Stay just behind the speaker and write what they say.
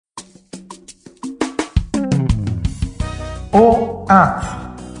earth,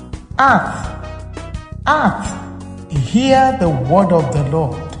 earth, earth, hear the word of the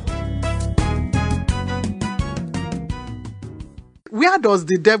Lord. Where does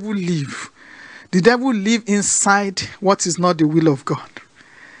the devil live? The devil lives inside what is not the will of God.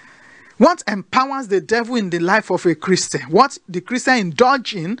 What empowers the devil in the life of a Christian? What the Christian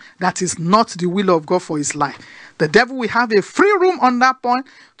indulge in that is not the will of God for his life? The devil will have a free room on that point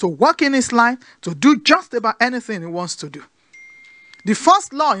to work in his life, to do just about anything he wants to do. The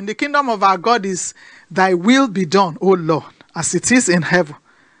first law in the kingdom of our God is, thy will be done, O Lord, as it is in heaven.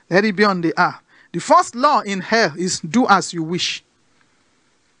 Let it be on the earth. The first law in hell is do as you wish.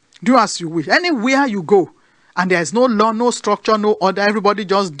 Do as you wish. Anywhere you go, and there is no law, no structure, no order, everybody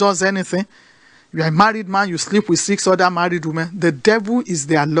just does anything. You are a married man, you sleep with 6 other married women. The devil is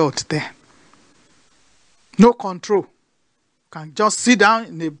their Lord there. No control. You can just sit down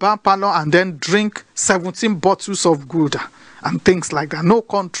in a bar parlor and then drink 17 bottles of Gouda and things like that. No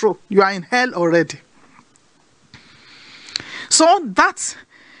control. You are in hell already. So that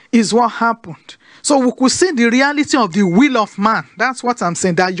is what happened. So we could see the reality of the will of man. That's what I'm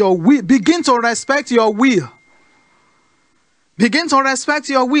saying. That your will, begin to respect your will. Begin to respect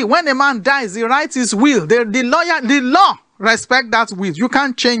your will. When a man dies, he writes his will. The law respect that will. You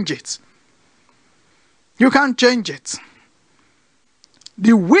can't change it. You can't change it.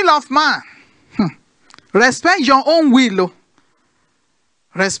 The will of man. Respect your own will.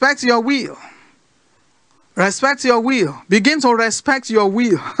 Respect your will. Respect your will. Begin to respect your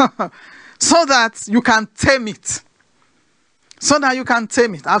will. So that you can tame it. So that you can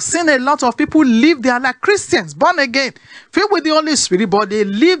tame it. I've seen a lot of people live their life, Christians, born again, filled with the Holy Spirit, but they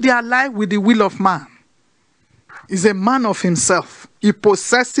live their life with the will of man. He's a man of himself. He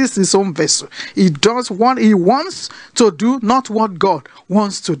possesses his own vessel. He does what he wants to do, not what God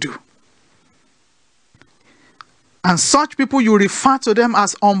wants to do. And such people, you refer to them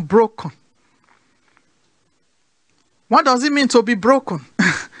as unbroken. What does it mean to be broken?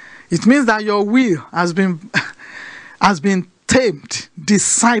 It means that your will has been tamed,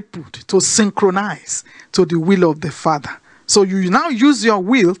 discipled to synchronize to the will of the Father. So you now use your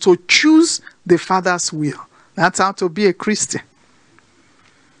will to choose the Father's will. That's how to be a Christian.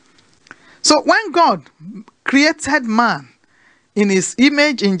 So when God created man in his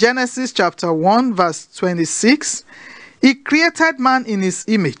image in Genesis chapter 1 verse 26, he created man in his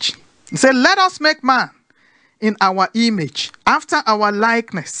image. He said, let us make man in our image, after our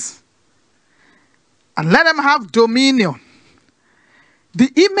likeness, and let them have dominion. The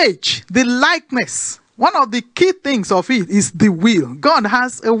image, the likeness, one of the key things of it is the will. God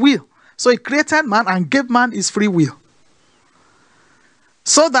has a will. So he created man and gave man his free will.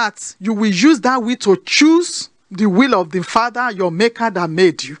 So that you will use that will to choose the will of the Father, your maker that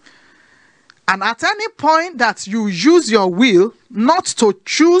made you. And at any point that you use your will not to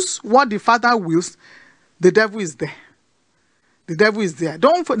choose what the Father wills, the devil is there. The devil is there.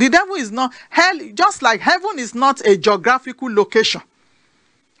 The devil is not, hell, just like heaven is not a geographical location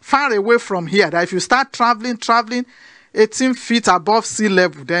far away from here, that if you start traveling 18 feet above sea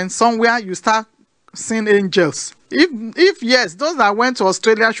level, then somewhere you start seeing angels. If yes, those that went to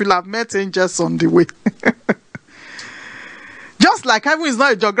Australia should have met angels on the way. Just like heaven is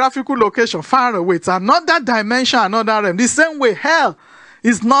not a geographical location far away, it's another dimension, another realm. The same way hell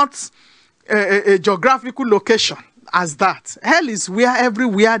is not a geographical location as that. Hell is where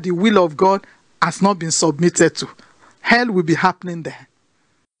everywhere the will of God has not been submitted to. Hell will be happening there.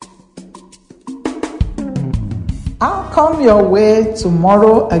 I'll come your way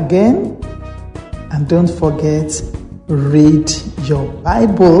tomorrow again. And don't forget, read your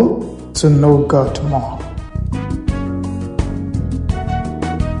Bible to know God more.